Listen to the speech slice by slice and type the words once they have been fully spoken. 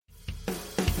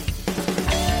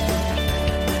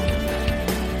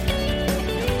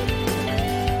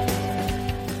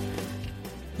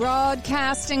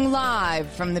Broadcasting live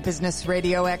from the Business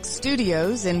Radio X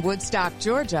studios in Woodstock,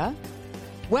 Georgia.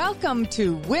 Welcome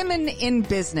to Women in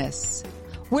Business,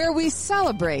 where we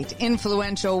celebrate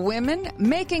influential women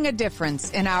making a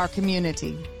difference in our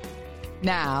community.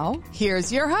 Now,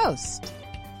 here's your host.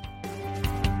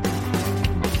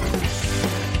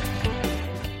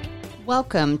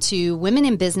 Welcome to Women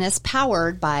in Business,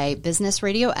 powered by Business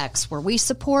Radio X, where we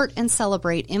support and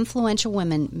celebrate influential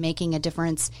women making a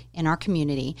difference in our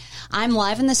community. I'm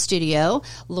live in the studio,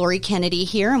 Lori Kennedy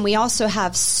here, and we also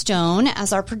have Stone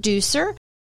as our producer.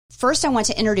 First, I want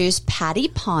to introduce Patty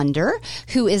Ponder,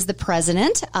 who is the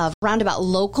president of Roundabout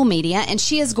Local Media, and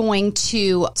she is going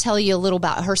to tell you a little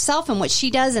about herself and what she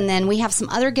does, and then we have some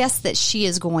other guests that she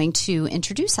is going to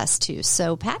introduce us to.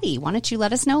 So, Patty, why don't you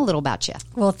let us know a little about you?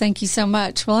 Well, thank you so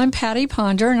much. Well, I'm Patty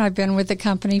Ponder, and I've been with the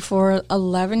company for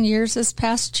 11 years this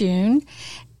past June.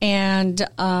 And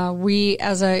we,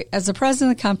 as a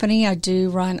president of the company, I do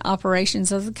run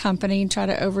operations of the company and try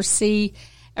to oversee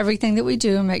everything that we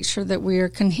do and make sure that we are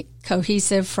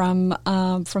cohesive from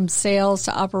sales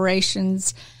to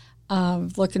operations,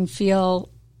 look and feel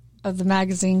of the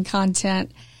magazine content,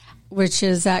 which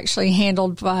is actually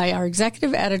handled by our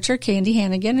executive editor, Candy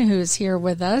Hannigan, who is here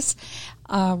with us.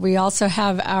 We also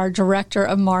have our director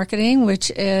of marketing,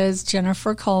 which is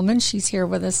Jennifer Coleman. She's here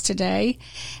with us today.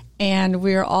 And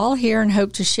we're all here and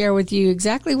hope to share with you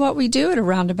exactly what we do at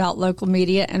Roundabout Local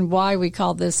Media and why we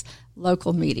call this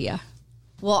local media.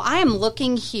 Well, I am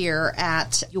looking here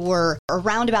at your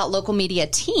Roundabout Local Media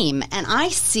team, and I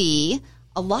see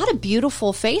a lot of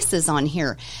beautiful faces on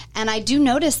here. And I do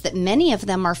notice that many of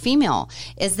them are female.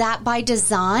 Is that by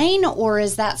design, or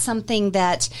is that something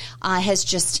that has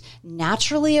just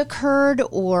naturally occurred,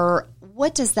 or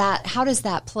how does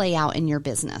that play out in your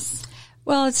business?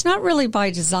 Well, it's not really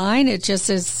by design. It just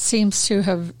seems to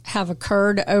have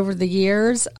occurred over the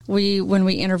years. When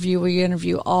we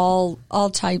interview all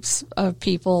types of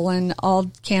people and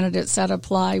all candidates that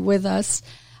apply with us.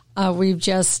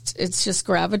 It's just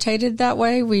gravitated that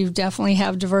way. We definitely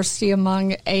have diversity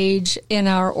among age in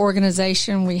our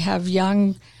organization. We have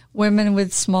young women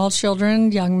with small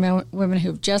children, young women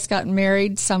who've just gotten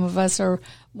married. Some of us are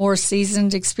more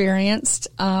seasoned, experienced.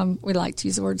 We like to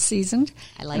use the word seasoned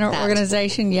in our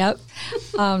organization. Yep.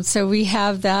 So we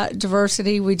have that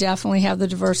diversity. We definitely have the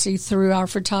diversity through our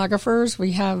photographers.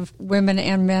 We have women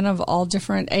and men of all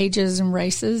different ages and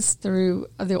races through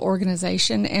the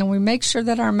organization. And we make sure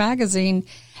that our magazine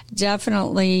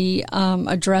definitely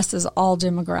addresses all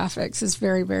demographics. It's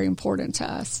very, very important to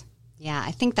us. Yeah,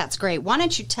 I think that's great. Why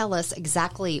don't you tell us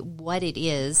exactly what it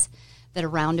is that a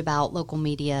Roundabout Local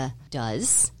Media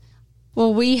does?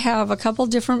 Well, we have a couple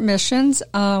different missions.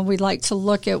 We'd like to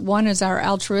look at one is our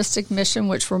altruistic mission,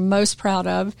 which we're most proud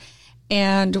of.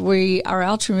 And our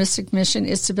altruistic mission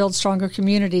is to build stronger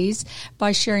communities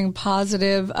by sharing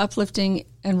positive, uplifting,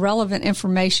 and relevant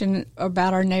information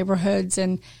about our neighborhoods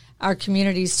and our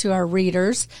communities to our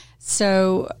readers.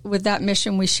 So with that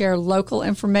mission, we share local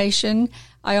information.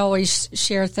 I always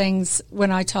share things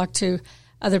when I talk to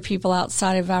other people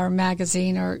outside of our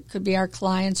magazine, or it could be our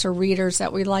clients or readers,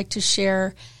 that we like to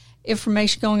share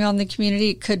information going on in the community.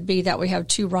 It could be that we have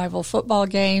 2 rival football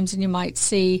games and you might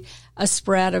see a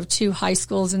spread of 2 high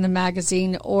schools in the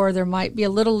magazine, or there might be a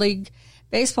little league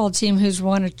baseball team who's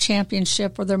won a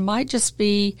championship, or there might just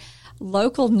be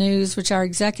local news, which our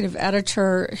executive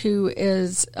editor, who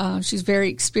is, she's very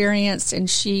experienced, and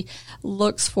she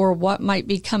looks for what might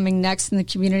be coming next in the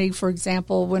community. For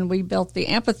example, when we built the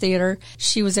amphitheater,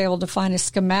 she was able to find a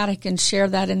schematic and share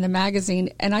that in the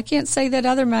magazine. And I can't say that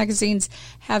other magazines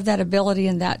have that ability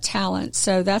and that talent.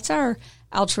 So that's our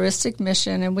altruistic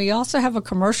mission. And we also have a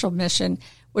commercial mission,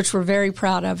 which we're very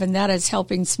proud of, and that is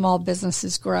helping small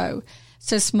businesses grow.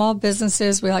 So small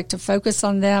businesses, we like to focus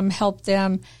on them, help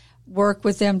them, work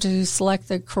with them to select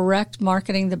the correct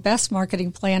marketing, the best marketing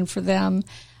plan for them.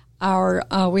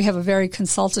 We have a very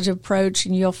consultative approach,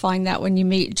 and you'll find that when you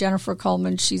meet Jennifer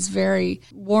Coleman. She's very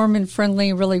warm and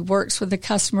friendly, really works with the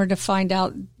customer to find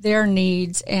out their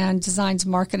needs and designs a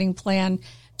marketing plan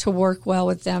to work well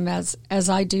with them, as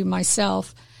I do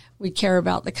myself. We care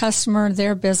about the customer,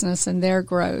 their business, and their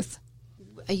growth.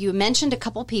 You mentioned a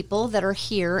couple people that are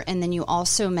here, and then you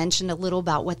also mentioned a little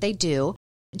about what they do.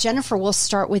 Jennifer, we'll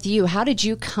start with you. How did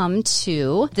you come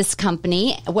to this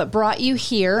company? What brought you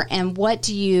here, and what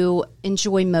do you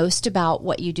enjoy most about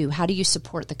what you do? How do you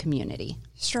support the community?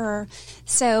 Sure.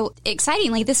 So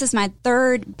excitingly, this is my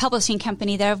 3rd publishing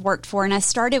company that I've worked for, and I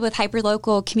started with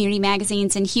hyperlocal community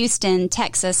magazines in Houston,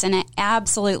 Texas, and I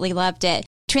absolutely loved it.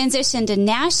 Transitioned to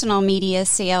national media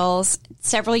sales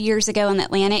several years ago in the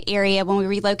Atlanta area when we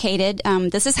relocated.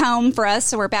 This is home for us,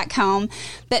 so we're back home.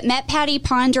 But met Patty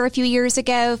Ponder a few years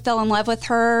ago, fell in love with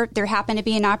her. There happened to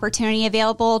be an opportunity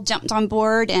available, jumped on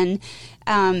board, and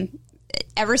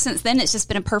ever since then, it's just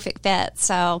been a perfect fit.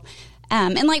 So,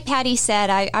 and like Patty said,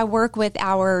 I work with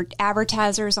our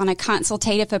advertisers on a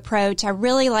consultative approach. I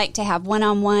really like to have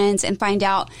one-on-ones and find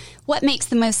out what makes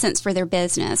the most sense for their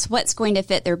business, what's going to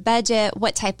fit their budget,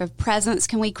 what type of presence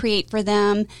can we create for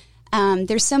them.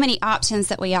 There's so many options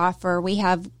that we offer. We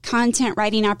have content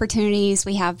writing opportunities.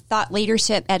 We have thought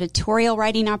leadership, editorial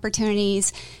writing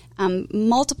opportunities,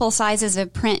 multiple sizes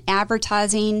of print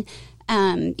advertising,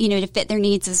 to fit their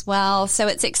needs as well. So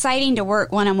it's exciting to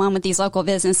work one-on-one with these local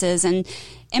businesses and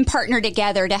partner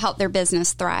together to help their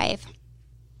business thrive.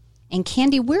 And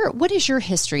Candy, what is your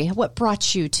history? What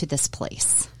brought you to this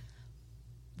place?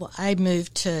 Well, I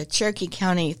moved to Cherokee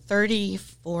County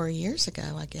 34 years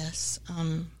ago, I guess,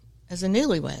 as a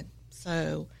newlywed.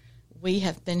 So we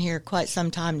have been here quite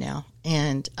some time now.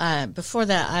 And before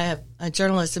that, I have a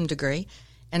journalism degree,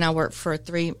 and I worked for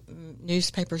 3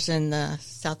 newspapers in the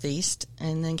Southeast,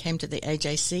 and then came to the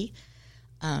AJC.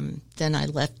 Then I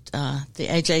left the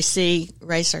AJC,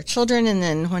 raised our children, and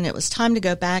then when it was time to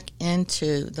go back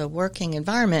into the working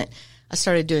environment, I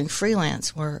started doing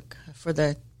freelance work for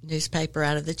the newspaper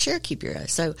out of the Cherokee Bureau.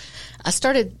 So I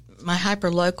started my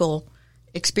hyperlocal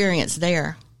experience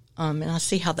there, and I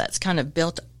see how that's kind of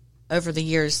built over the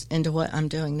years into what I'm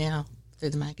doing now through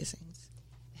the magazines.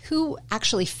 Who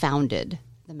actually founded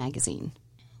the magazine?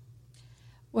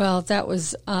 Well, that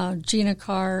was Gina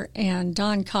Carr and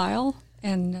Don Kyle,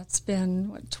 and that's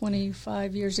been,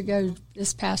 25 years ago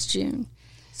this past June.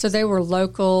 So they were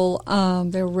local.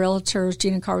 They were realtors.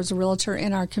 Gina Carr was a realtor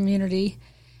in our community.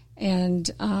 And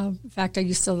in fact, I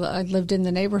lived in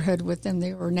the neighborhood with them.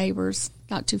 They were neighbors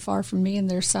not too far from me,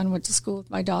 and their son went to school with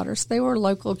my daughter. So they were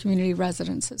local community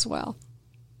residents as well.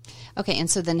 Okay, and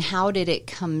so then how did it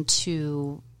come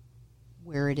to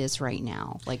where it is right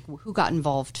now? Like, who got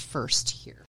involved first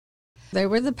here? They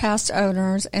were the past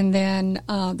owners, and then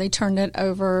they turned it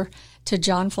over to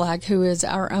John Flagg, who is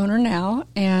our owner now.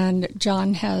 And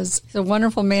John is a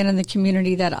wonderful man in the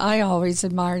community that I always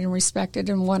admired and respected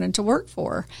and wanted to work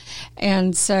for.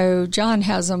 And so John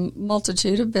has a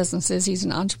multitude of businesses. He's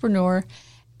an entrepreneur,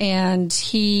 and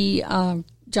he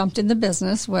jumped in the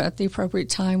business at the appropriate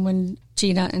time when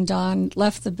Gina and Don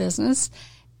left the business,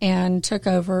 and took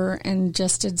over and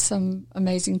just did some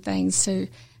amazing things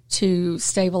to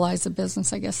stabilize the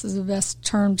business, I guess is the best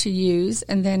term to use.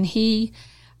 And then he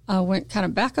went kind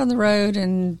of back on the road,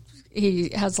 and he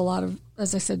has a lot of,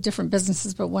 as I said, different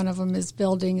businesses, but one of them is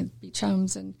building beach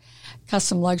homes and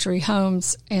custom luxury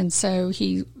homes. And so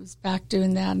he was back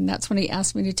doing that, and that's when he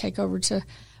asked me to take over to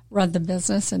run the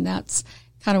business. And that's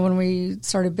kind of when we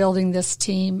started building this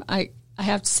team. I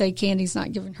have to say, Candy's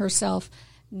not giving herself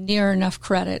near enough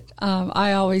credit.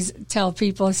 I always tell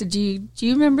people, I said, do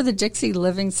you remember the Dixie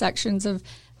Living sections of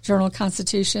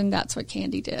Journal-Constitution? That's what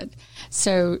Candy did.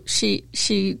 So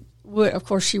she would, of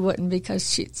course she wouldn't,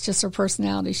 because it's just her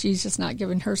personality. She's just not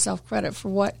giving herself credit for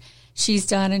what she's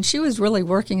done. And she was really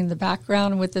working in the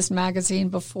background with this magazine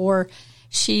before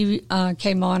she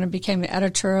came on and became the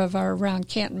editor of our Round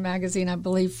Canton magazine, I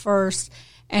believe, first.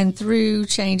 And through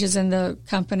changes in the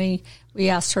company, we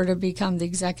asked her to become the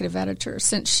executive editor.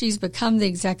 Since she's become the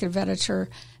executive editor,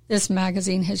 this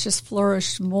magazine has just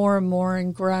flourished more and more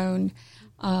and grown.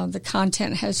 The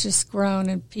content has just grown,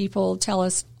 and people tell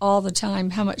us all the time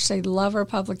how much they love our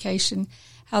publication,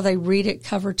 how they read it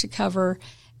cover to cover.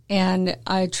 And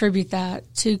I attribute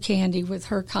that to Candy with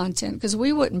her content, because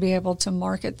we wouldn't be able to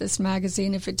market this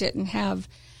magazine if it didn't have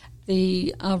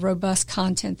the robust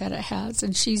content that it has.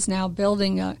 And she's now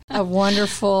building a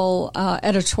wonderful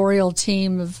editorial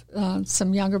team of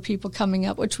some younger people coming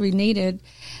up, which we needed.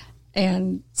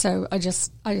 And so I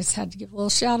just had to give a little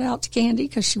shout out to Candy,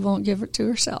 because she won't give it to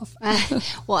herself.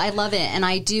 Well, I love it. And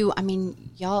I do. I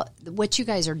mean, y'all, what you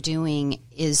guys are doing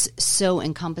is so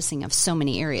encompassing of so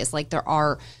many areas. Like, there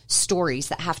are stories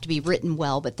that have to be written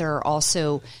well, but there are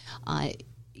also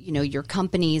your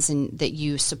companies and that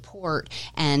you support,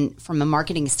 and from a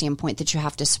marketing standpoint that you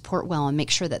have to support well and make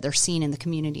sure that they're seen in the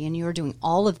community. And you're doing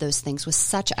all of those things with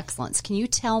such excellence. Can you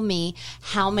tell me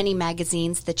how many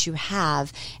magazines that you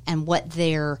have and what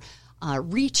their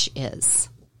reach is?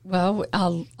 Well,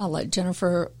 I'll let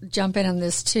Jennifer jump in on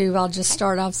this too. I'll just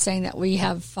start off saying that we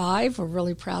have 5. We're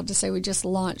really proud to say we just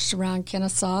launched around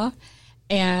Kennesaw.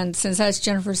 And since that's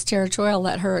Jennifer's territory, I'll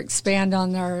let her expand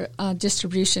on our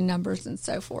distribution numbers and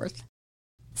so forth.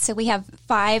 So we have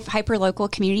 5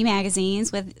 hyperlocal community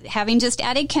magazines, with having just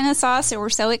added Kennesaw, so we're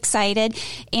so excited.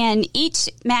 And each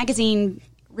magazine,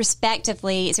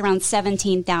 respectively, is around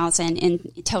 17,000 in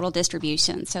total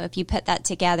distribution. So if you put that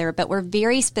together, but we're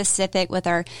very specific with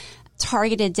our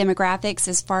targeted demographics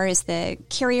as far as the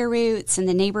carrier routes and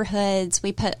the neighborhoods.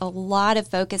 We put a lot of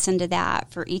focus into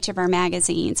that for each of our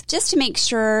magazines, just to make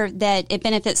sure that it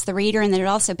benefits the reader and that it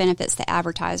also benefits the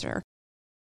advertiser.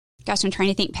 Gosh, I'm trying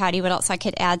to think, Patty, what else I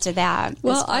could add to that.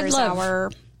 Well, I'd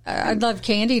love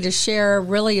Candy to share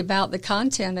really about the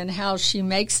content and how she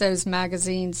makes those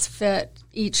magazines fit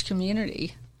each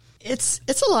community. It's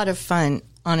a lot of fun,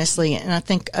 honestly, and I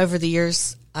think over the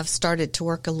years I've started to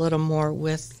work a little more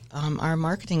with our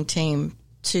marketing team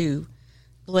to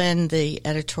blend the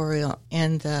editorial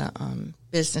and the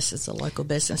businesses, the local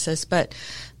businesses. But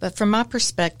from my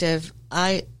perspective,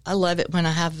 I love it when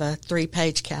I have a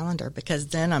 3-page calendar, because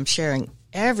then I'm sharing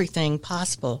everything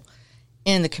possible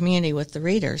in the community with the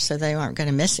readers, so they aren't going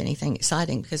to miss anything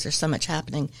exciting, because there's so much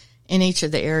happening in each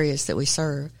of the areas that we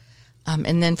serve.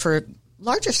 And then for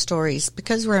larger stories,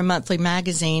 because we're a monthly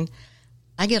magazine,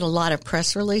 I get a lot of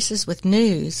press releases with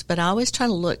news, but I always try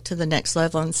to look to the next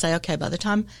level and say, okay, by the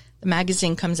time the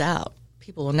magazine comes out,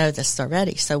 people will know this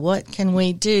already. So what can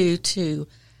we do to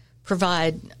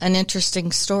provide an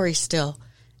interesting story still?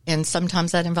 And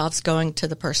sometimes that involves going to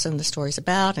the person the story's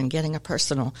about and getting a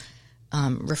personal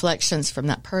reflections from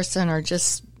that person, or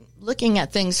just looking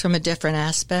at things from a different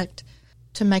aspect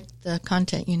to make the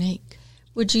content unique.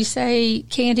 Would you say,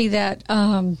 Candy, that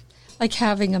like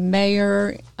having a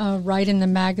mayor write in the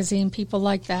magazine, people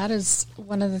like that, is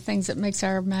one of the things that makes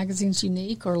our magazines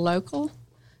unique or local?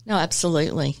 No,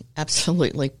 absolutely.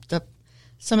 Absolutely.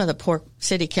 Some of the poor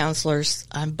city councilors,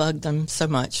 I bug them so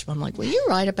much. I'm like, will you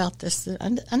write about this? I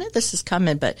know this is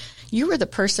coming, but you were the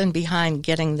person behind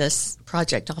getting this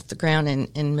project off the ground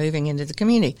and moving into the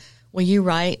community. Will you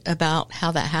write about how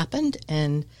that happened?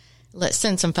 And let's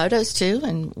send some photos too,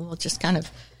 and we'll just kind of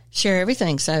share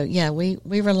everything. So, yeah, we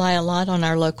rely a lot on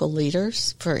our local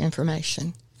leaders for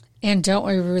information. And don't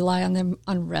we rely on them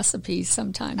on recipes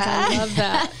sometimes? I love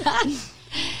that.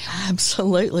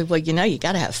 Absolutely. Well, you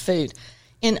got to have food.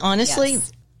 And honestly,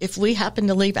 if we happen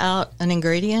to leave out an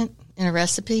ingredient in a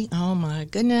recipe, oh my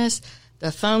goodness,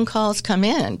 the phone calls come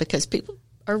in, because people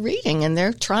are reading and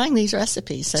they're trying these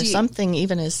recipes. So something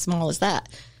even as small as that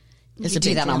is a big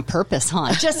do that deal. On purpose,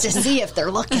 huh? Just to see if they're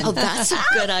looking. Oh, that's a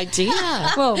good idea.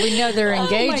 Well, we know they're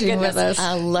engaging with us.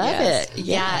 I love it.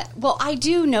 Yeah. Well, I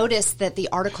do notice that the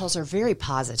articles are very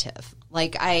positive.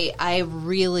 Like, I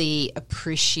really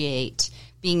appreciate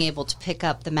being able to pick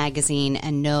up the magazine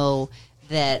and know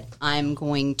that I'm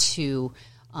going to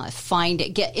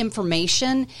get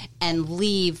information and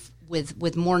leave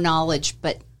with more knowledge,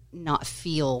 but not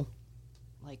feel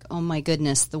like, oh my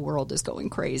goodness, the world is going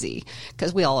crazy,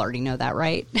 because we all already know that,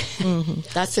 right? Mm-hmm.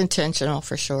 That's intentional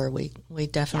for sure. We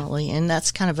definitely, and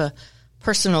that's kind of a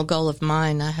personal goal of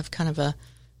mine. I have kind of a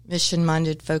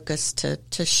mission-minded focus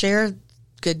to share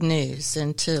good news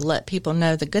and to let people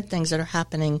know the good things that are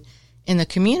happening in the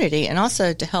community, and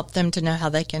also to help them to know how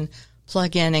they can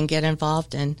plug in and get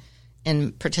involved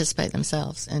and participate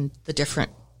themselves in the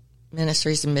different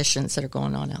ministries and missions that are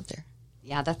going on out there.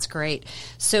 Yeah, that's great.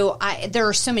 So there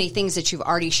are so many things that you've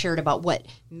already shared about what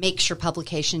makes your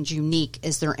publications unique.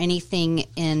 Is there anything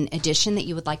in addition that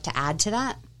you would like to add to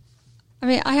that? I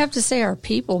mean, I have to say our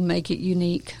people make it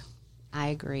unique. I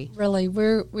agree. Really,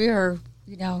 we are,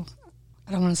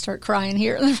 I don't want to start crying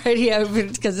here on the radio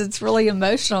because it's really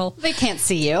emotional. They can't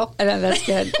see you. I know, that's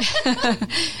good.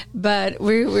 But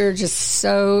we're just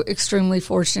so extremely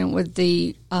fortunate with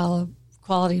the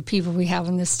quality of people we have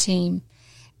on this team.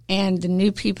 And the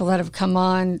new people that have come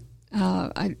on,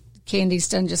 Candy's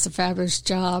done just a fabulous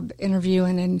job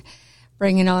interviewing and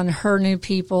bringing on her new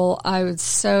people. I was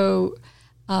so,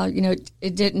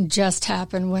 it didn't just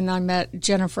happen when I met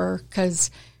Jennifer,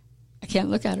 because I can't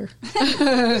look at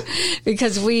her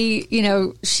because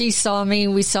she saw me,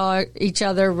 we saw each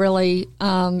other really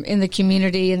in the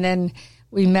community, and then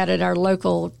we met at our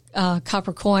local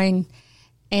Copper Coin,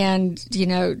 and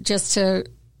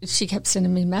she kept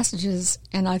sending me messages,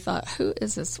 and I thought, who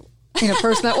is this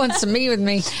person that wants to meet with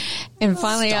me? And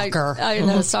finally, stalker.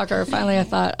 Finally, I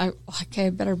thought, okay, I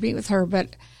better meet with her.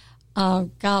 But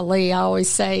golly, I always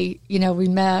say, we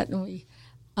met, and we.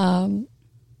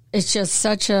 It's just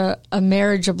such a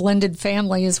marriage, a blended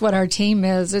family is what our team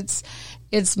is.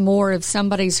 It's more if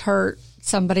somebody's hurt,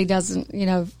 somebody doesn't,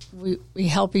 we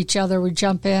help each other, we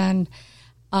jump in.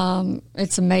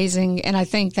 It's amazing. And I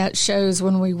think that shows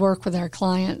when we work with our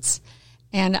clients.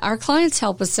 And our clients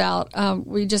help us out.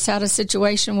 We just had a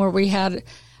situation where we had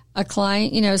a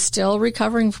client, still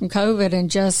recovering from COVID and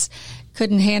just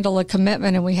couldn't handle a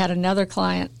commitment. And we had another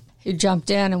client who jumped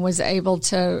in and was able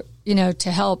to,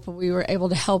 to help. We were able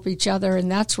to help each other.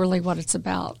 And that's really what it's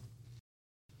about.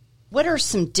 What are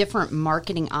some different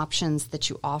marketing options that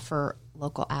you offer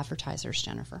local advertisers,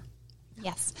 Jennifer?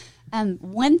 Yes.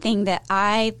 One thing that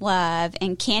I love,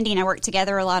 and Candy and I work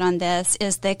together a lot on this,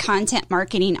 is the content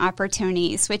marketing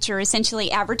opportunities, which are essentially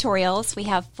advertorials. We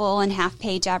have full and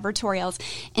half-page advertorials,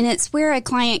 and it's where a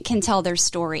client can tell their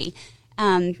story.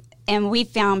 And we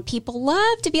found people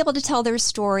love to be able to tell their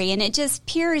story, and it just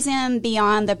peers in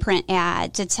beyond the print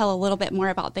ad to tell a little bit more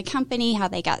about the company, how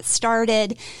they got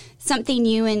started, something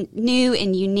new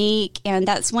and unique. And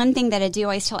that's one thing that I do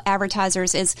always tell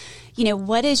advertisers is,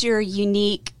 what is your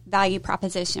unique value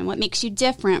proposition? What makes you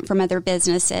different from other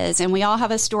businesses? And we all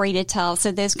have a story to tell.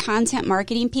 So those content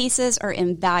marketing pieces are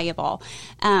invaluable.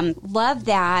 Love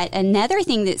that. Another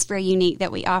thing that's very unique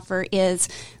that we offer is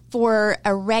for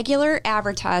a regular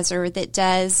advertiser that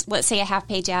does, let's say, a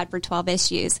half-page ad for 12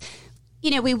 issues,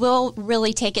 we will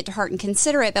really take it to heart and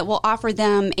consider it, but we'll offer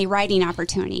them a writing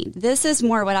opportunity. This is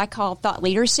more what I call thought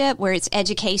leadership, where it's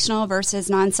educational versus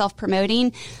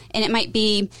non-self-promoting. And it might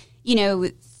be,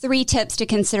 3 tips to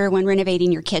consider when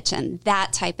renovating your kitchen,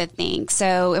 that type of thing.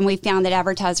 So, and we found that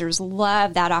advertisers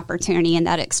love that opportunity and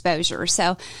that exposure.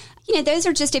 So, those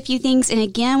are just a few things. And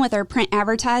again, with our print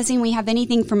advertising, we have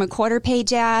anything from a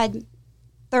quarter-page ad,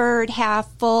 third,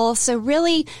 half, full. So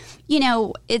really,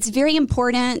 it's very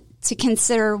important to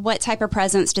consider what type of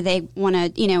presence do they want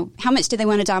to, how much do they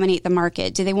want to dominate the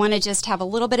market? Do they want to just have a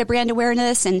little bit of brand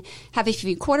awareness and have a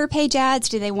few quarter-page ads?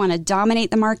 Do they want to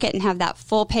dominate the market and have that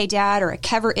full-page ad or a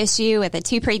cover issue with a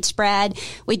 2-page spread?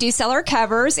 We do sell our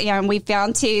covers, and we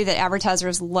found, too, that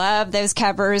advertisers love those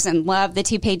covers and love the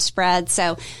 2-page spread.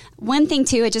 So one thing,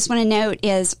 too, I just want to note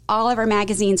is all of our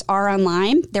magazines are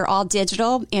online. They're all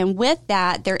digital. And with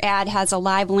that, their ad has a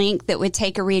live link that would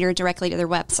take a reader directly to their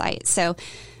website. So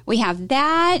we have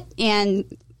that.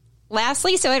 And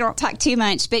lastly, so I don't talk too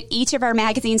much, but each of our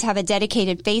magazines have a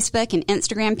dedicated Facebook and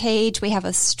Instagram page. We have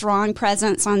a strong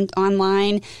presence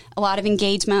online, a lot of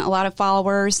engagement, a lot of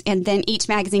followers. And then each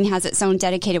magazine has its own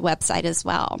dedicated website as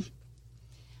well.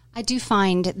 I do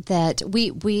find that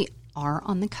we are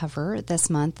on the cover this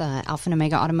month. Alpha and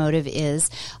Omega Automotive is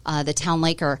the Town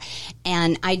Laker.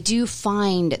 And I do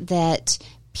find that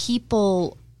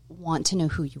people want to know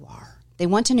who you are. They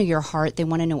want to know your heart. They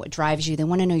want to know what drives you. They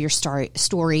want to know your story.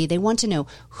 They want to know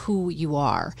who you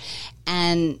are.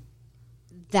 And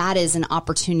that is an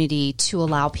opportunity to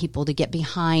allow people to get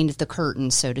behind the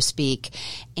curtain, so to speak,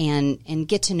 and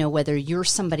get to know whether you're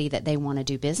somebody that they want to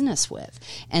do business with.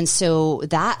 And so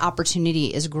that opportunity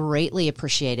is greatly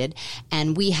appreciated.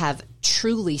 And we have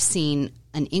truly seen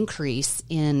an increase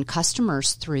in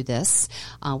customers through this.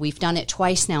 We've done it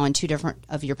twice now in 2 different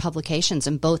of your publications,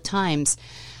 and both times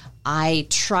I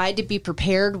tried to be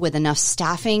prepared with enough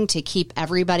staffing to keep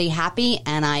everybody happy,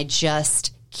 and I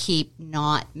just keep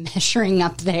not measuring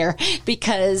up there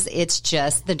because it's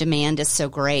just the demand is so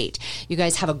great. You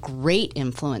guys have a great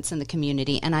influence in the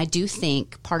community, and I do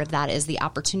think part of that is the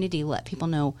opportunity to let people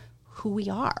know who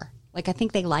we are. Like, I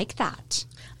think they like that.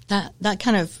 That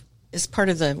kind of is part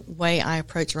of the way I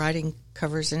approach writing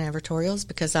covers and advertorials,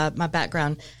 because my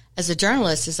background as a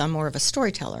journalist is I'm more of a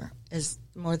storyteller, is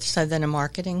more so than a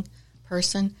marketing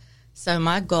person. So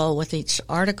my goal with each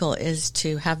article is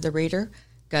to have the reader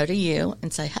go to you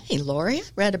and say, "Hey, Lori, I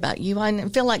read about you." I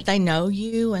feel like they know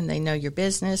you and they know your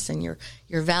business and your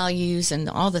values and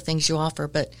all the things you offer,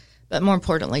 but more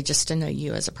importantly, just to know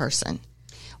you as a person.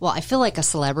 Well, I feel like a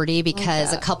celebrity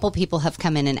because a couple people have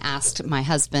come in and asked my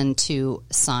husband to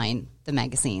sign the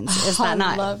magazines. Is that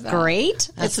not great?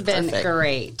 That's it's been perfect.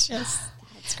 Great. Yes,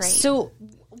 that's great. So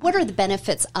what are the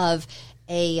benefits of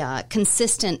a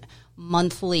consistent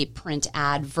monthly print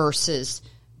ad versus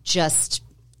just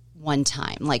one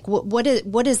time? Like, what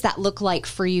does that look like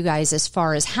for you guys as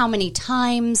far as how many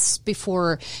times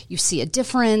before you see a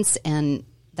difference and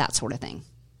that sort of thing?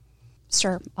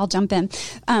 Sure, I'll jump in.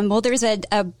 Well, there's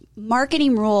a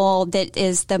marketing rule that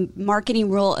is the marketing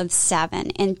rule of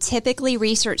 7. And typically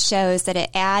research shows that an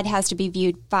ad has to be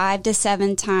viewed 5 to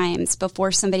 7 times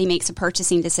before somebody makes a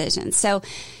purchasing decision. So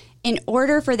in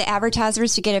order for the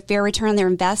advertisers to get a fair return on their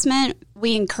investment,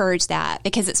 we encourage that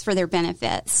because it's for their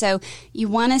benefit. So you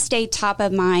want to stay top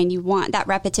of mind. You want that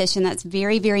repetition. That's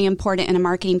very, very important in a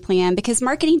marketing plan because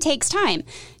marketing takes time.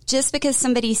 Just because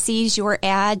somebody sees your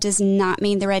ad does not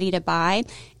mean they're ready to buy.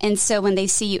 And so when they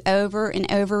see you over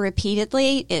and over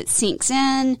repeatedly, it sinks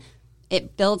in,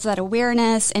 it builds that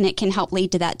awareness, and it can help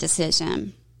lead to that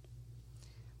decision.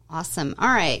 Awesome. All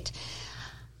right.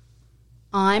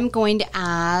 I'm going to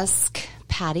ask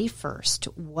Patty first.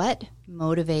 What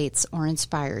motivates or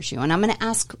inspires you? And I'm going to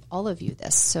ask all of you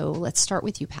this. So let's start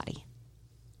with you, Patty.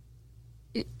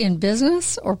 In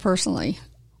business or personally?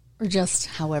 Or just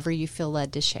however you feel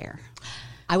led to share.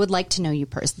 I would like to know you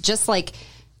personally. Just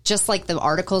like the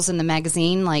articles in the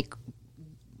magazine, like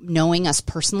knowing us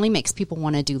personally makes people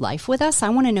want to do life with us. I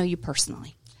want to know you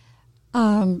personally.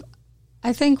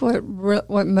 I think what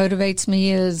motivates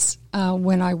me is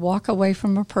when I walk away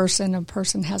from a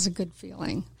person has a good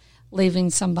feeling, leaving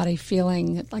somebody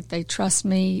feeling like they trust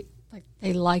me, like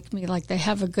they like me, like they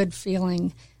have a good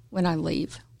feeling when I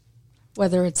leave,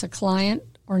 whether it's a client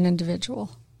or an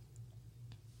individual.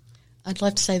 I'd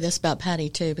love to say this about Patty,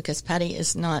 too, because Patty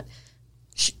is not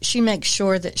 – she makes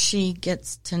sure that she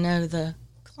gets to know the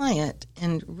client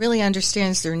and really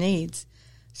understands their needs.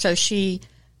 So she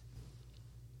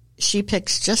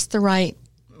picks just the right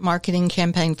marketing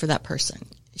campaign for that person.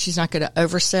 She's not going to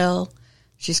oversell.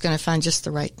 She's going to find just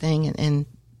the right thing, and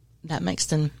that makes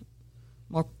them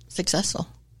more successful.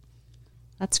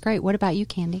 That's great. What about you,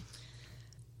 Candy?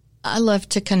 I love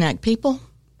to connect people.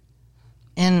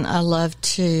 And I love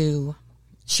to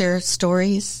share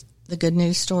stories, the good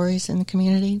news stories in the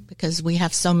community, because we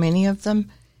have so many of them,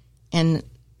 and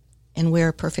we're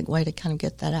a perfect way to kind of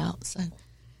get that out. So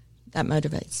that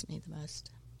motivates me the most.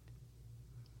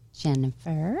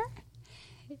 Jennifer?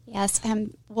 Yes.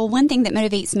 Well, one thing that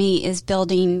motivates me is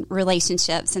building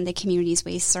relationships in the communities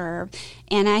we serve.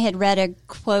 And I had read a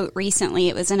quote recently.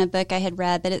 It was in a book I had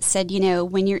read, but it said,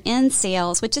 when you're in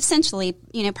sales, which essentially,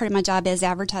 part of my job is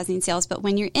advertising sales, but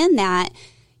when you're in that,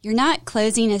 you're not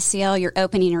closing a sale, you're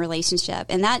opening a relationship.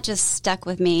 And that just stuck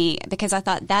with me because I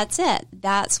thought, that's it.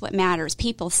 That's what matters.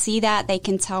 People see that. They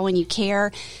can tell when you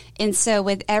care. And so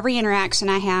with every interaction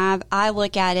I have, I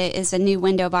look at it as a new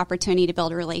window of opportunity to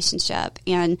build a relationship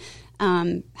and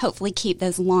hopefully keep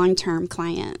those long-term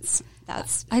clients.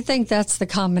 I think that's the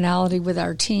commonality with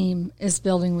our team is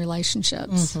building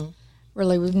relationships. Mm-hmm.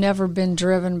 Really, we've never been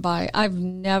driven by, I've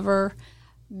never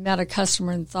met a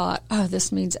customer and thought, oh,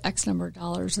 this means X number of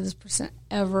dollars or this percent.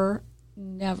 Ever,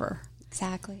 never.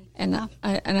 Exactly. And yeah.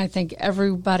 I think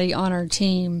everybody on our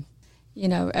team,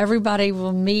 everybody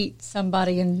will meet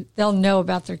somebody and they'll know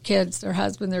about their kids, their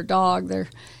husband, their dog,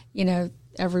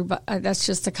 everybody. That's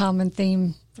just a common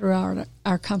theme throughout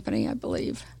our company, I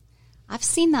believe. I've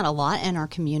seen that a lot in our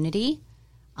community,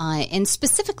 and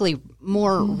specifically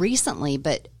more recently,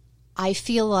 but I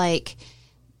feel like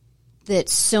that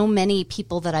so many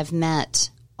people that I've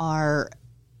met are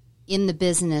in the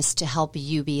business to help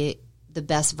you be the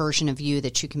best version of you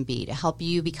that you can be, to help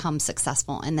you become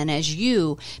successful. And then as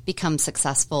you become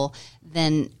successful,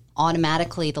 then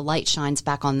automatically the light shines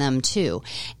back on them too.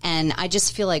 And I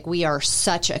just feel like we are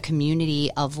such a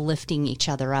community of lifting each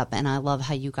other up. And I love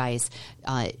how you guys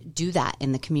do that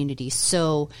in the community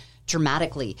so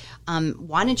dramatically.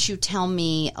 Why don't you tell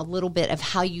me a little bit of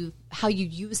how you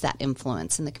use that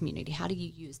influence in the community? How do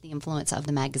you use the influence of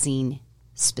the magazine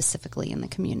specifically in the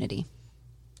community?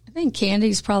 I think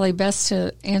Candy's probably best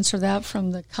to answer that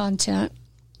from the content.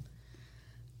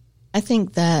 I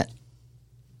think that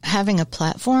having a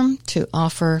platform to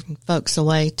offer folks a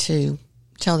way to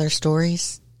tell their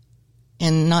stories,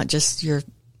 and not just your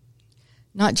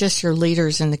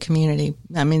leaders in the community.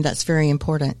 I mean, that's very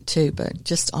important too, but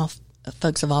just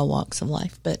folks of all walks of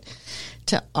life. But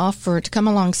to come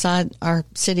alongside our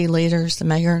city leaders, the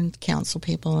mayor and council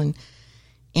people,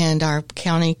 and our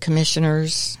county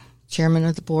commissioners, chairman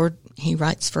of the board, he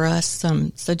writes for us.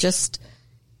 So just,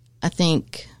 I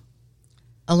think,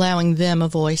 allowing them a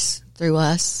voice through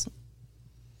us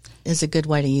is a good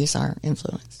way to use our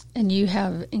influence.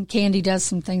 And Candy does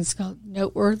some things called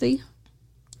Noteworthy.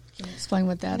 Can you explain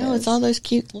what that is? It's all those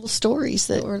cute little stories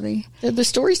they're the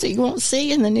stories that you won't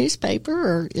see in the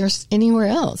newspaper or anywhere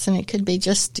else. And it could be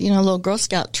just, a little Girl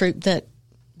Scout troop that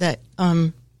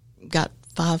got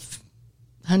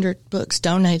 500 books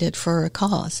donated for a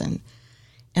cause, and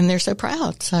they're so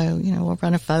proud. So, we'll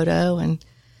run a photo and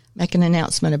make an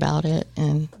announcement about it.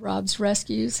 And Rob's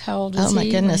Rescues, how old is he? Oh my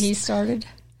goodness. When he started?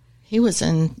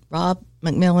 Rob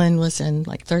McMillan was in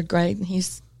like third grade, and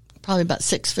he's probably about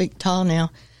 6 feet tall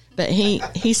now. But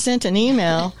he sent an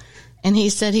email, and he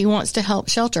said he wants to help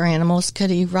shelter animals. Could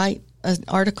he write an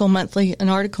article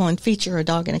and feature a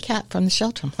dog and a cat from the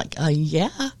shelter? I'm like,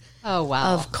 yeah. Oh,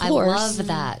 wow. Of course. I love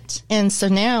that. And so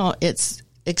now it's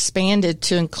expanded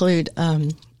to include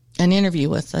an interview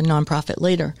with a nonprofit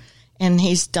leader. And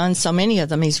he's done so many of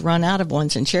them, he's run out of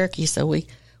ones in Cherokee. So we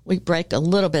break a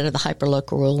little bit of the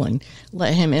hyperlocal rule and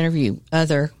let him interview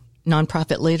other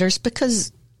nonprofit leaders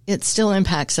because it still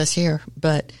impacts us here.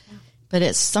 But but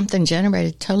it's something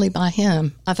generated totally by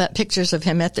him. I've got pictures of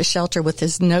him at the shelter with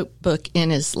his notebook in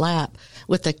his lap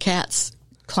with the cats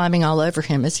climbing all over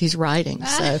him as he's writing.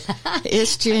 So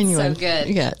it's genuine. So good.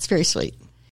 Yeah, it's very sweet.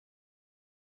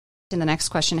 And the next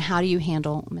question, how do you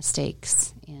handle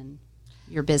mistakes in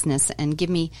your business? And give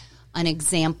me an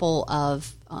example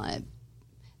of,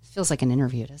 feels like an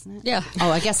interview, doesn't it? Yeah. Oh,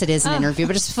 I guess it is an interview,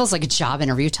 but it just feels like a job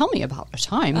interview. Tell me about a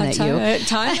time that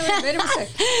Time made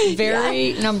a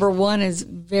mistake. Number one is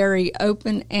very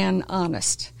open and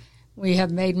honest. We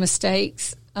have made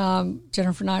mistakes.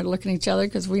 Jennifer and I are looking at each other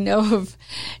because we know of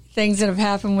things that have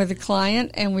happened with a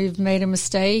client, and we've made a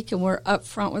mistake, and we're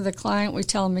upfront with the client. We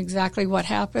tell them exactly what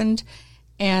happened,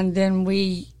 and then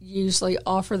we usually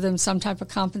offer them some type of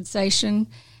compensation.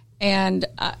 And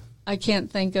I can't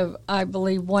think of, I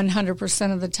believe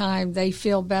 100% of the time they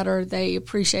feel better. They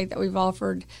appreciate that we've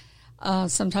offered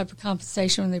some type of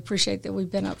compensation, and they appreciate that we've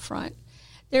been upfront.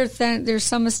 There's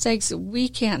some mistakes that we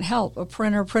can't help. A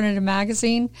printer printed a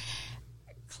magazine.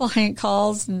 Client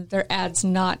calls and their ad's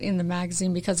not in the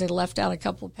magazine because they left out a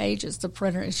couple of pages. The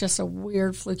printer is just a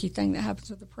weird, fluky thing that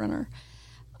happens with the printer.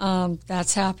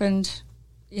 That's happened.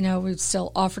 We've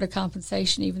still offered a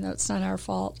compensation even though it's not our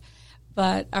fault.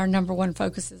 But our number one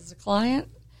focus is the client.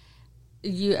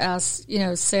 You ask,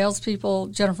 salespeople,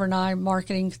 Jennifer and I,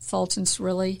 marketing consultants,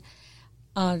 really,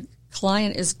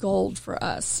 client is gold for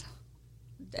us.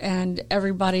 And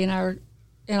everybody on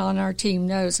our team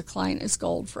knows a client is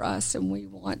gold for us, and we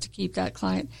want to keep that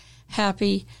client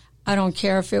happy. I don't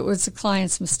care if it was the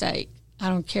client's mistake. I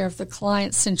don't care if the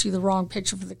client sent you the wrong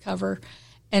picture for the cover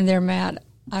and they're mad.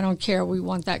 I don't care. We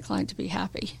want that client to be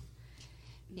happy.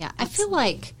 Yeah, I feel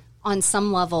like on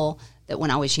some level that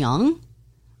when I was young,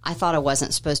 I thought I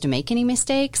wasn't supposed to make any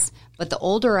mistakes. But the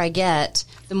older I get,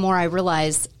 the more I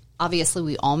realize, obviously,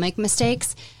 we all make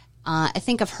mistakes. I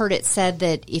think I've heard it said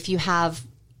that if you have,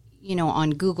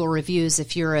 on Google reviews,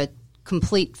 if you're a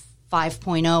complete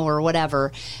 5.0 or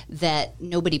whatever, that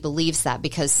nobody believes that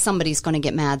because somebody's going to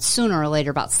get mad sooner or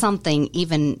later about something,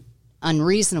 even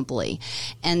unreasonably.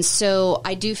 And so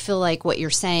I do feel like what you're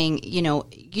saying,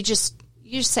 you just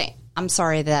say, I'm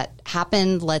sorry that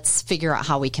happened. Let's figure out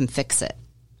how we can fix it.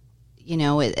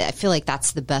 I feel like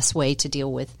that's the best way to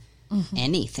deal with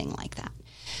anything like that.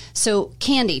 So,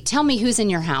 Candy, tell me who's in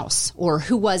your house or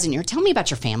who was in tell me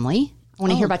about your family. I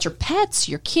want to hear about your pets,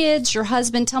 your kids, your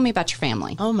husband. Tell me about your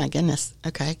family. Oh, my goodness.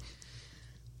 Okay.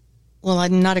 Well,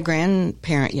 I'm not a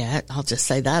grandparent yet. I'll just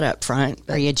say that up front.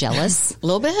 Are you jealous? A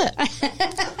little bit.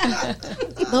 A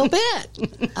little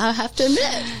bit. I have to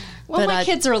admit. Well, my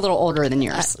kids are a little older than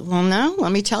yours. Well, no,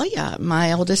 let me tell you.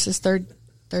 My oldest is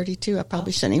 32. I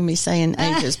probably shouldn't even be saying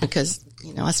ages because,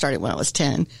 I started when I was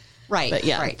 10. Right. But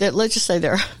yeah, right. Let's just say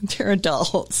they're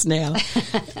adults now.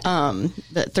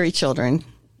 But 3 children,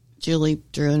 Julie,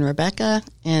 Drew, and Rebecca,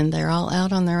 and they're all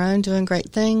out on their own doing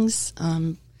great things.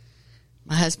 My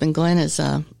husband, Glenn, is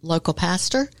a local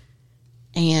pastor,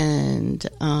 and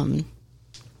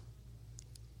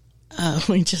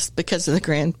we just, because of the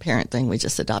grandparent thing, we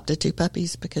just adopted 2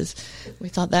 puppies because we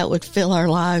thought that would fill our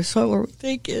lives. What were we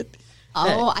thinking?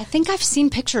 Oh, I think I've seen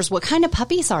pictures. What kind of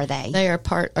puppies are they? They are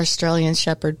part Australian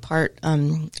Shepherd, part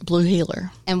Blue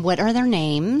Heeler. And what are their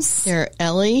names? They're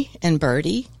Ellie and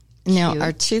Birdie. Now, Cute.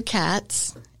 our 2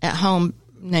 cats at home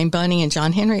named Bunny and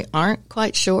John Henry aren't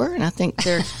quite sure, and I think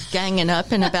they're ganging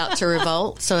up and about to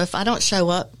revolt. So if I don't show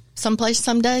up someplace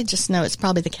someday, just know it's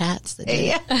probably the cats that do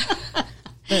it.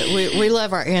 But we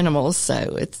love our animals,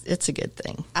 so it's a good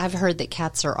thing. I've heard that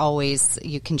cats are always,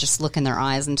 you can just look in their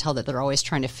eyes and tell that they're always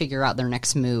trying to figure out their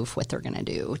next move, what they're going to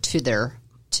do to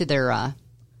their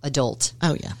adult.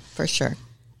 Oh, yeah, for sure.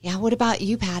 Yeah, what about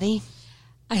you, Patty?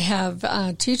 I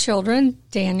have 2 children.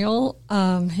 Daniel,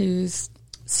 who's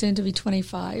soon to be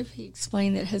 25. He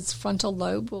explained that his frontal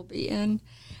lobe will be in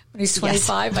when he's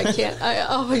 25. Yes. I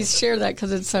always share that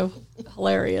because it's so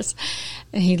hilarious.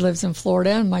 And he lives in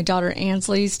Florida. And my daughter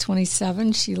Ansley's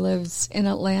 27. She lives in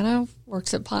Atlanta,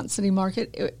 works at Ponce City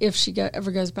Market if she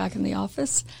ever goes back in the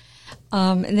office.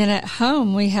 And then at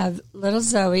home, we have little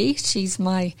Zoe. She's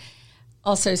my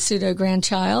also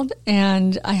pseudo-grandchild.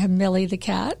 And I have Millie the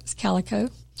cat, it's Calico.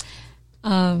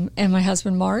 And my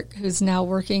husband, Mark, who's now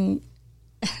working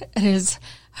at his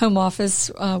home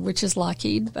office, which is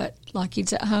Lockheed, but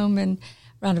Lockheed's at home and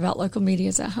Roundabout Local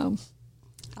Media's at home.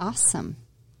 Awesome.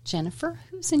 Jennifer,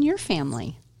 who's in your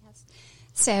family?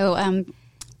 So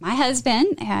my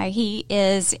husband, he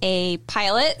is a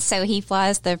pilot, so he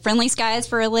flies the friendly skies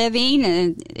for a living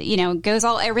and, goes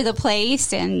all over the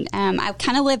place. And I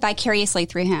kind of live vicariously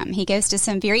through him. He goes to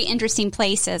some very interesting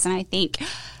places, and I think,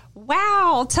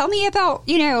 wow, tell me about,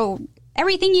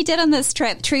 everything you did on this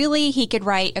trip. Truly, he could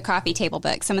write a coffee table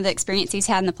book. Some of the experience he's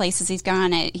had and the places he's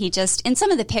gone, and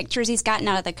some of the pictures he's gotten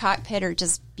out of the cockpit are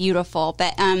just beautiful.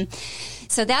 But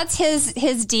so that's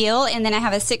his deal. And then I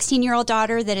have a 16-year-old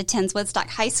daughter that attends Woodstock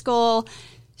High School.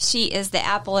 She is the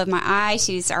apple of my eye.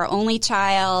 She's our only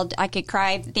child. I could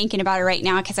cry thinking about her right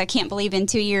now because I can't believe in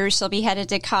 2 years she'll be headed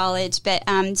to college. But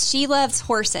she loves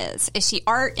horses.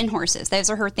 Art and horses.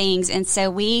 Those are her things. And so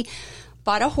we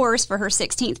bought a horse for her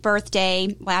 16th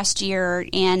birthday last year,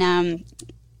 and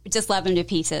just love him to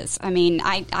pieces. I mean,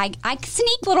 I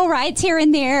sneak little rides here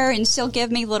and there, and she'll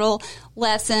give me little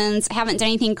lessons. I haven't done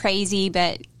anything crazy,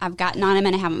 but I've gotten on him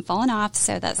and I haven't fallen off,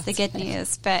 so that's the good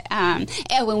news. But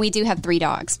when we do have 3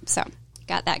 dogs, so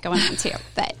got that going on too.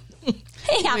 But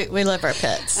yeah. We love our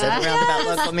pets at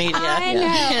Roundabout Local Media. I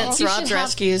know. It's Rob's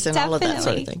Rescues and all of that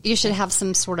sort of thing. You should have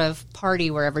some sort of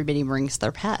party where everybody brings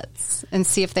their pets and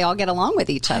see if they all get along with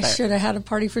each other. I should have had a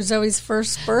party for Zoe's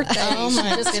first birthday. Oh,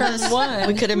 my Just goodness. turned 1.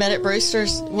 We could have met at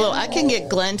Brewster's. Well, I can get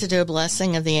Glenn to do a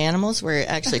blessing of the animals. We're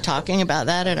actually talking about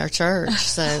that at our church.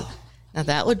 So now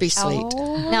that would be sweet.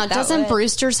 Now, doesn't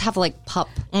Brewster's have like pup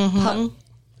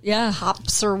Yeah.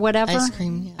 pops or whatever? Ice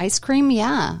cream, yeah. Ice cream,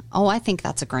 yeah. Oh, I think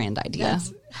that's a grand idea.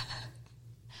 Yes.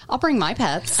 I'll bring my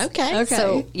pets. Okay.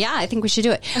 So, yeah, I think we should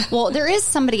do it. Well, there is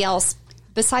somebody else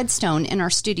besides Stone in our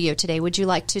studio today. Would you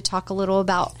like to talk a little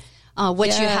about what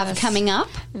you have Yes. coming up?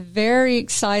 Very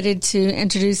excited to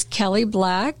introduce Kelly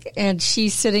Black, and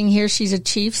she's sitting here. She's a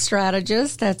chief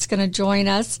strategist that's going to join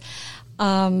us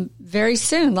very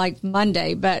soon, like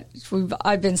Monday. But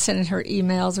I've been sending her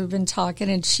emails. We've been talking,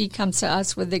 and she comes to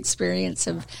us with the experience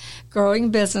of growing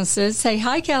businesses. Say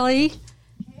hi, Kelly.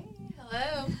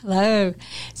 Hello.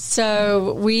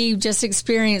 So we just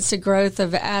experienced the growth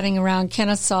of adding around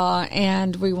Kennesaw,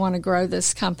 and we want to grow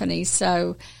this company.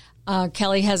 So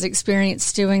Kelly has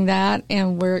experience doing that,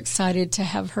 and we're excited to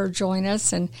have her join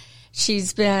us. And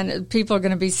people are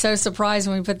going to be so surprised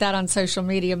when we put that on social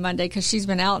media Monday, because she's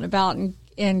been out and about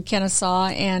in Kennesaw.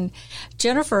 And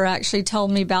Jennifer actually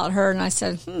told me about her, and I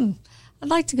said, I'd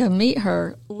like to go meet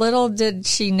her. Little did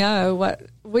she know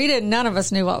none of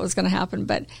us knew what was going to happen,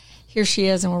 but here she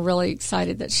is, and we're really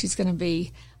excited that she's going to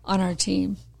be on our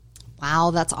team.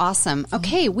 Wow, that's awesome.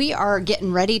 Okay, we are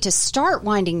getting ready to start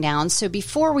winding down. So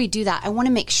before we do that, I want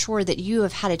to make sure that you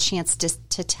have had a chance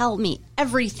to tell me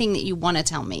everything that you want to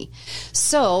tell me.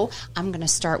 So I'm going to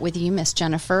start with you, Miss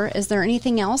Jennifer. Is there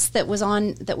anything else that was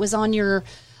on your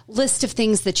list of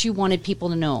things that you wanted people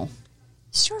to know?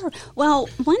 Sure. Well,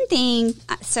 one thing,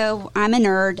 so I'm a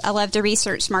nerd. I love to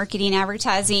research marketing,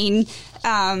 advertising.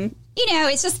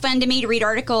 It's just fun to me to read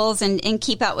articles and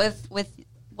keep up with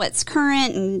what's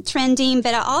current and trending.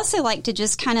 But I also like to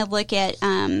just kind of look at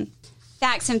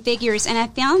facts and figures. And I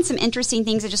found some interesting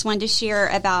things I just wanted to share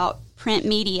about print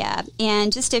media.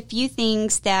 And just a few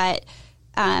things that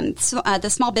the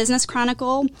Small Business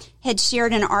Chronicle had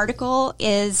shared in an article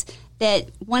is that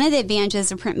one of the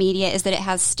advantages of print media is that it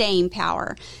has staying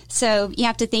power. So you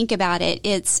have to think about it.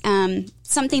 It's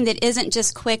something that isn't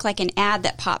just quick like an ad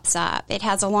that pops up. It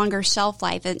has a longer shelf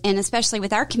life. And especially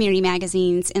with our community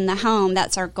magazines in the home,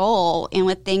 that's our goal. And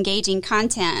with the engaging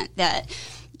content that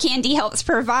Candy helps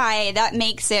provide, that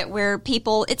makes it where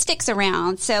it sticks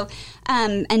around. So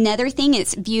another thing,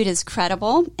 it's viewed as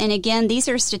credible. And again, these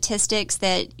are statistics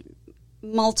that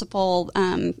multiple,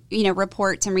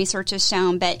 reports and research has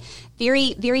shown, but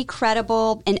very, very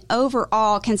credible. And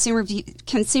overall,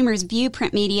 consumers view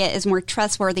print media as more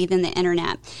trustworthy than the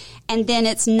internet. And then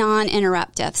it's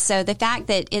non-interruptive. So the fact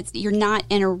that you're not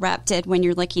interrupted when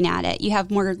you're looking at it, you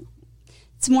have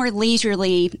it's more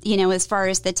leisurely, as far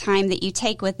as the time that you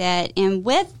take with it. And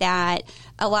with that,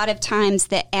 a lot of times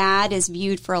the ad is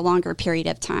viewed for a longer period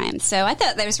of time. So I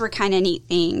thought those were kind of neat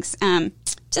things.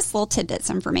 Just little tidbits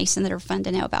of information that are fun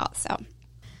to know about. So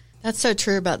that's so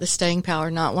true about the staying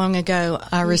power. Not long ago,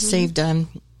 I received a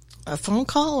phone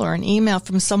call or an email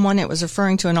from someone that was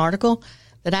referring to an article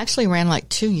that actually ran like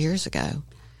 2 years ago.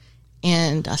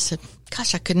 And I said,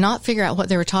 gosh, I could not figure out what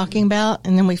they were talking about.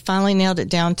 And then we finally nailed it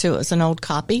down to it was an old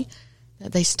copy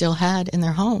that they still had in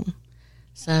their home.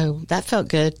 So that felt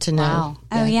good to know. Wow.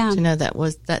 Oh, yeah. To know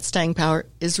that staying power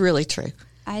is really true.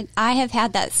 I have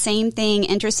had that same thing.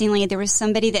 Interestingly, there was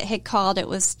somebody that had called. It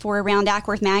was for Around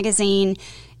Ackworth magazine,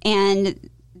 and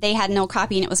they had an old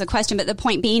copy, and it was a question. But the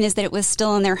point being is that it was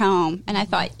still in their home. And I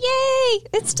thought, yay,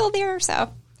 it's still there.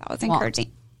 So that was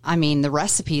encouraging. I mean, the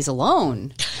recipes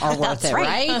alone are worth it,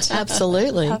 right?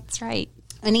 Absolutely. That's right.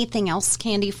 Anything else,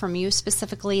 Candy, from you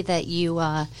specifically that you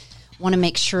want to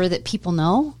make sure that people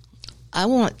know? I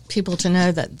want people to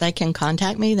know that they can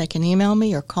contact me, they can email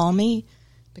me or call me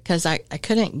because I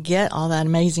couldn't get all that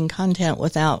amazing content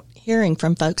without hearing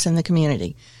from folks in the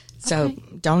community. So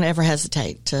don't ever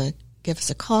hesitate to give us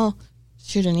a call,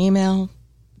 shoot an email,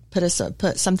 put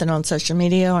something on social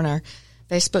media, on our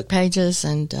Facebook pages,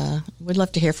 and we'd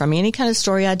love to hear from you. Any kind of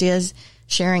story ideas,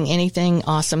 sharing anything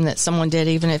awesome that someone did,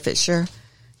 even if it's your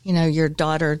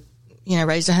daughter,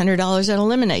 raised $100 at a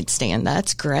lemonade stand.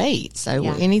 That's great. So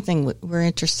anything, we're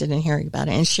interested in hearing about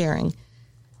it and sharing.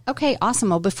 Okay, awesome.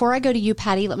 Well, before I go to you,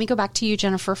 Patty, let me go back to you,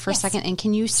 Jennifer, for a second. And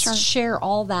can you share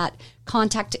all that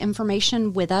contact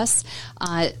information with us,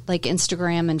 like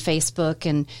Instagram and Facebook,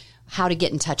 and how to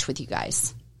get in touch with you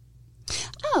guys?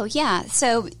 Oh, yeah.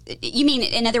 So you mean,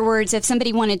 in other words, if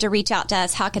somebody wanted to reach out to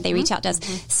us, how could they reach out to us?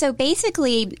 So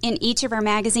basically, in each of our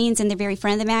magazines, in the very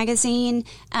front of the magazine,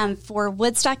 for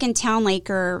Woodstock and Town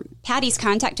Laker, Patty's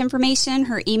contact information,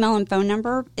 her email and phone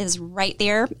number is right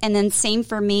there. And then same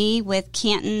for me with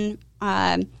Canton,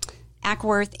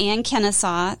 Ackworth, and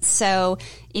Kennesaw. So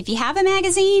if you have a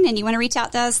magazine and you want to reach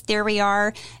out to us, there we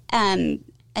are.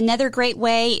 Another great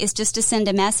way is just to send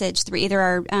a message through either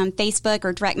our Facebook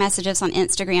or direct messages on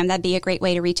Instagram. That'd be a great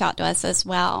way to reach out to us as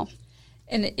well.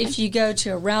 And if you go to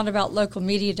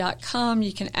roundaboutlocalmedia.com,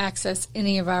 you can access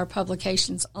any of our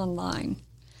publications online.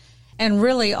 And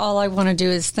really, all I want to do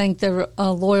is thank the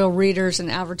loyal readers and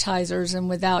advertisers. And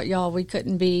without y'all, we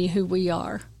couldn't be who we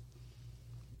are.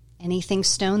 Anything,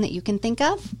 Stone, that you can think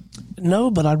of? No,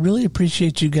 but I really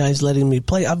appreciate you guys letting me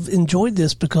play. I've enjoyed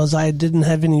this because I didn't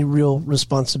have any real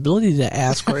responsibility to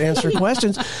ask or answer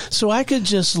questions. So I could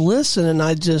just listen, and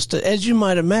as you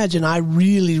might imagine, I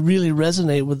really, really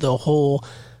resonate with the whole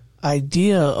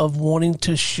idea of wanting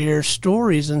to share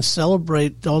stories and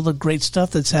celebrate all the great stuff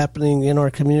that's happening in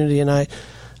our community. And I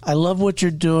love what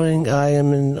you're doing. I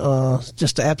am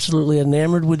just absolutely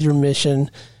enamored with your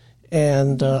mission.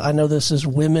 And I know this is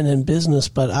women in business,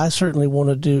 but I certainly want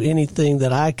to do anything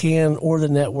that I can or the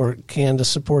network can to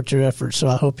support your efforts. So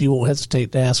I hope you won't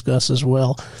hesitate to ask us as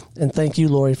well. And thank you,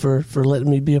 Lori, for letting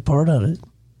me be a part of it.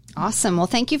 Awesome. Well,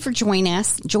 thank you for joining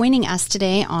us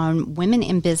today on Women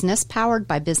in Business, powered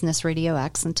by Business Radio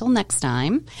X. Until next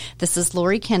time, this is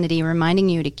Lori Kennedy reminding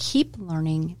you to keep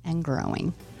learning and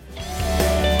growing.